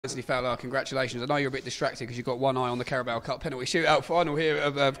Anthony Fowler, congratulations. I know you're a bit distracted because you've got one eye on the Carabao Cup penalty shootout final here,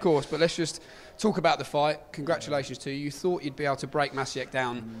 of course, but let's just talk about the fight. Congratulations to you. You thought you'd be able to break Maciec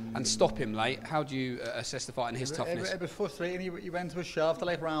down and stop him late. How do you assess the fight and his toughness? It was frustrating. He went to a shelf to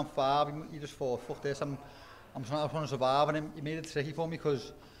like round 5. He just thought, fuck this, I'm trying to survive. And he made it tricky for me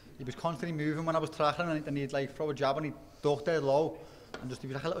because he was constantly moving when I was tackling, and he'd like throw a jab and he ducked dead low. And just he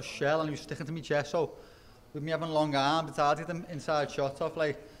was like a little shell and he was sticking to my chest. So with me having long arms, it's hard to get them inside shots off.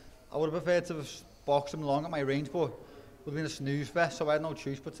 Like, I would have preferred to have boxed him long at my range, but it would have been a snooze fest, so I had no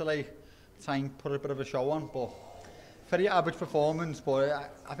choice but to like try and put a bit of a show on. But very average performance, but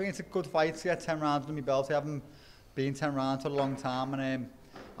I think it's a good fight to get 10 rounds under my belt. I haven't been 10 rounds for a long time, and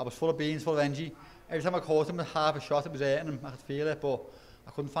I was full of beans, full of energy. Every time I caught him with half a shot, it was hurting him. I could feel it, but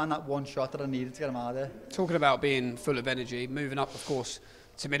I couldn't find that one shot that I needed to get him out of there. Talking about being full of energy, moving up, of course,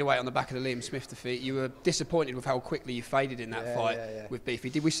 to middleweight on the back of the Liam Smith defeat, you were disappointed with how quickly you faded in that fight with Beefy.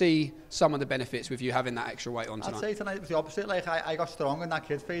 Did we see some of the benefits with you having that extra weight on tonight? I'd say tonight was the opposite. Like, I got strong and that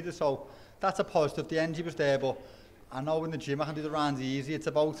kid faded, so that's a positive. The energy was there, but I know in the gym I can do the rounds easy. It's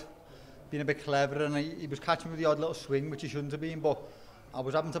about being a bit clever, and he was catching me with the odd little swing, which he shouldn't have been, but I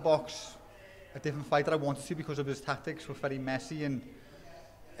was having to box a different fight that I wanted to because of his tactics were very messy. And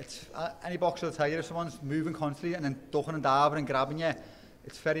it's any boxer will tell you, if someone's moving constantly and then ducking and diving and grabbing you,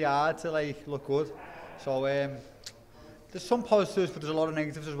 it's very hard to like look good. So there's some positives, but there's a lot of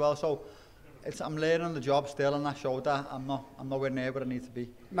negatives as well. So I'm learning on the job still, and that showed that I'm nowhere near where I need to be.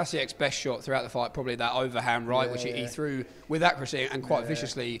 Maciec's best shot throughout the fight, probably that overhand right, which he threw with accuracy and quite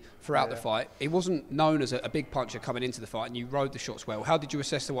viciously throughout the fight. He wasn't known as a big puncher coming into the fight, and you rode the shots well. How did you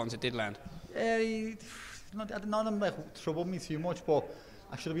assess the ones that did land? None of them like troubled me too much, but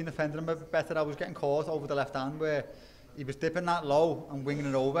I should have been defending him a bit better. I was getting caught over the left hand where he was dipping that low and winging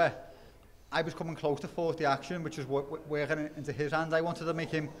it over. I was coming close to force the action, which was working into his hands. I wanted to make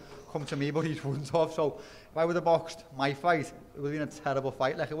him come to me, but he wouldn't have. So if I would have boxed my fight, it would have been a terrible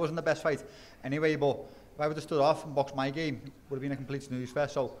fight. Like, it wasn't the best fight anyway, but if I would have stood off and boxed my game, it would have been a complete snooze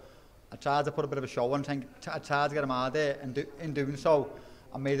fest. So I tried to put a bit of a show on, I tried to get him out of there, and in doing so,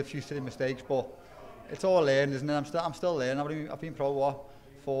 I made a few silly mistakes, but it's all learning, isn't it? I'm still learning. I've been pro, 4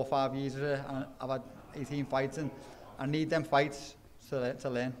 or 5 years, and I've had 18 fights, and I need them fights to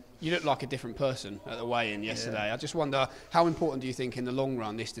learn. You look like a different person at the weigh-in yesterday. I just wonder, how important do you think in the long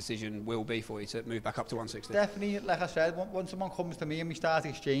run this decision will be for you to move back up to 160? Definitely, like I said, once someone comes to me and we start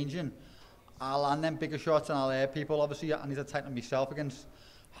exchanging, I'll land them bigger shots and I'll air people. Obviously, I need to tighten myself against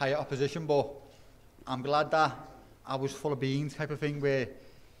higher opposition, but I'm glad that I was full of beans type of thing, where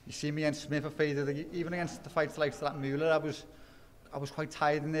you see me against Smith, I faded. Even against the fights like that Mueller, I was quite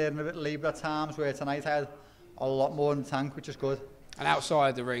tired in there and a bit laboured at times, where tonight I had a lot more in the tank, which is good. And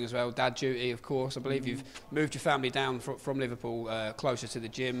outside the ring as well, dad duty, of course. I believe you've moved your family down from Liverpool closer to the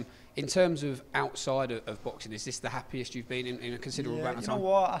gym. In terms of outside of boxing, is this the happiest you've been in a considerable amount of time? You know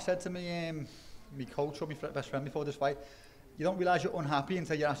what? I said to me coach or my best friend before this fight, you don't realise you're unhappy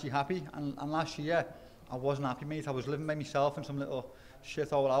until you're actually happy. And last year, I wasn't happy, mate. I was living by myself in some little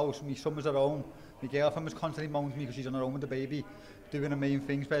shithole house. My son was at home. My girlfriend was constantly moaning to me because she's on her own with the baby, doing a million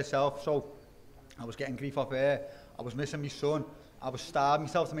things by herself. So I was getting grief off her. I was missing my son. I was starving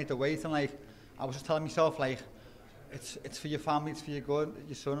myself to make the weight, and like I was just telling myself, like, it's for your family, it's for your good,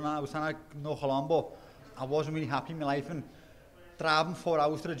 your son, and I was trying to knuckle on, but I wasn't really happy in my life. And driving 4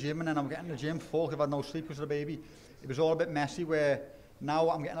 hours to the gym, and then I'm getting to the gym full, I've had no sleep because of the baby. It was all a bit messy, where now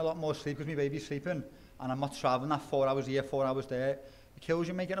I'm getting a lot more sleep because my baby's sleeping, and I'm not travelling that 4 hours here, 4 hours there. It kills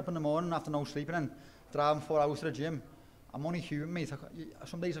you, mate, getting up in the morning after no sleeping and driving 4 hours to the gym. I'm only human, mate.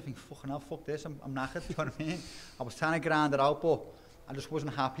 Some days I think, fucking hell, fuck this, I'm knackered, you know what I mean? I was trying to grind it out, but I just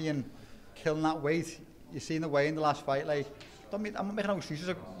wasn't happy, and killing that weight. You seen the way in the last fight, like, I'm not making no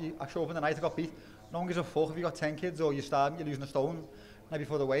excuses. I show up in the night, I got beat. No one gives a fuck if you got 10 kids or you're starving, you're losing a stone night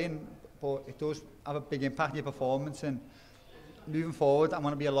before the weigh-in, but it does have a big impact on your performance, and moving forward, I'm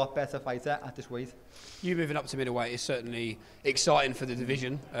going to be a lot better fighter at this weight. You moving up to middleweight is certainly exciting for the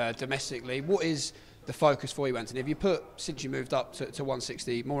division domestically. What is the focus for you, Anthony? Have you put, since you moved up to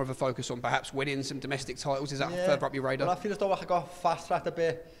 160, more of a focus on perhaps winning some domestic titles? Is that further up your radar? Well, I feel as though I got fast-tracked a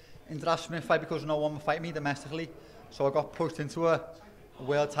bit into that Smith fight because no one would fight me domestically. So I got pushed into a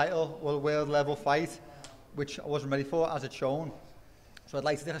world title, world level fight, which I wasn't ready for, as it's shown. So I'd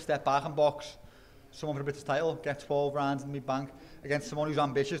like to take a step back and box someone for a British title, get 12 rounds in my bank against someone who's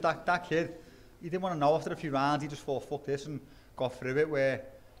ambitious. That kid, he didn't want to know after a few rounds, he just thought, fuck this, and got through it, where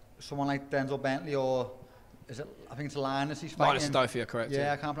someone like Denzel Bentley, or I think it's Linus he's fighting. Linus Stofia, correct.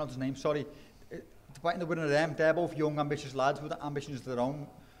 Yeah, I can't pronounce his name, sorry. Fighting the winner of them, they're both young, ambitious lads with ambitions of their own.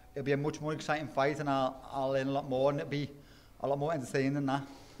 It'll be a much more exciting fight, and I'll learn a lot more, and it'll be a lot more entertaining than that.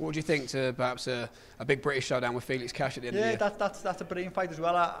 What would you think to perhaps a big British showdown with Felix Cash at the end of the year? That's a brilliant fight as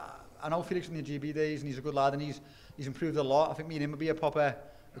well. I know Felix in the GB days, and he's a good lad, and he's improved a lot. I think me and him would be a proper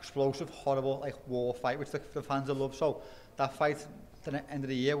explosive, horrible, like war fight, which the fans will love. So that fight at the end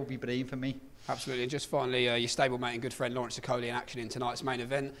of the year will be brilliant for me. Absolutely. And just finally, your stablemate and good friend Lawrence Okoli in action in tonight's main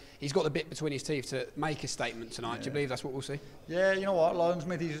event. He's got the bit between his teeth to make a statement tonight. Do you believe that's what we'll see? Yeah, you know what, Lawrence,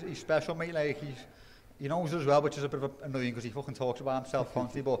 mate, he's special, mate. Like he knows as well, which is a bit of annoying because he fucking talks about himself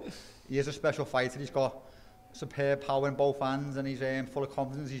constantly. But he is a special fighter. He's got superb power in both hands, and he's full of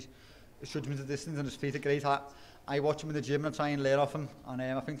confidence. His judgment of distance and his feet are great. I watch him in the gym and I try and learn off him. And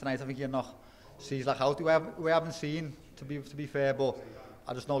I think tonight, he'll knock C's like out. We haven't seen, to be fair, but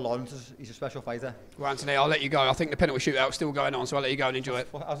I just know Lawrence he's a special fighter. Well, Anthony, I'll let you go. I think the penalty shootout's still going on, so I'll let you go and enjoy it.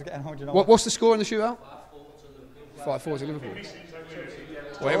 How's it getting on, do you know? What's the score in the shootout? 5-4 to Liverpool.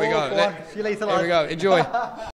 Well, here we go. See you later, lad. Here we go. Enjoy.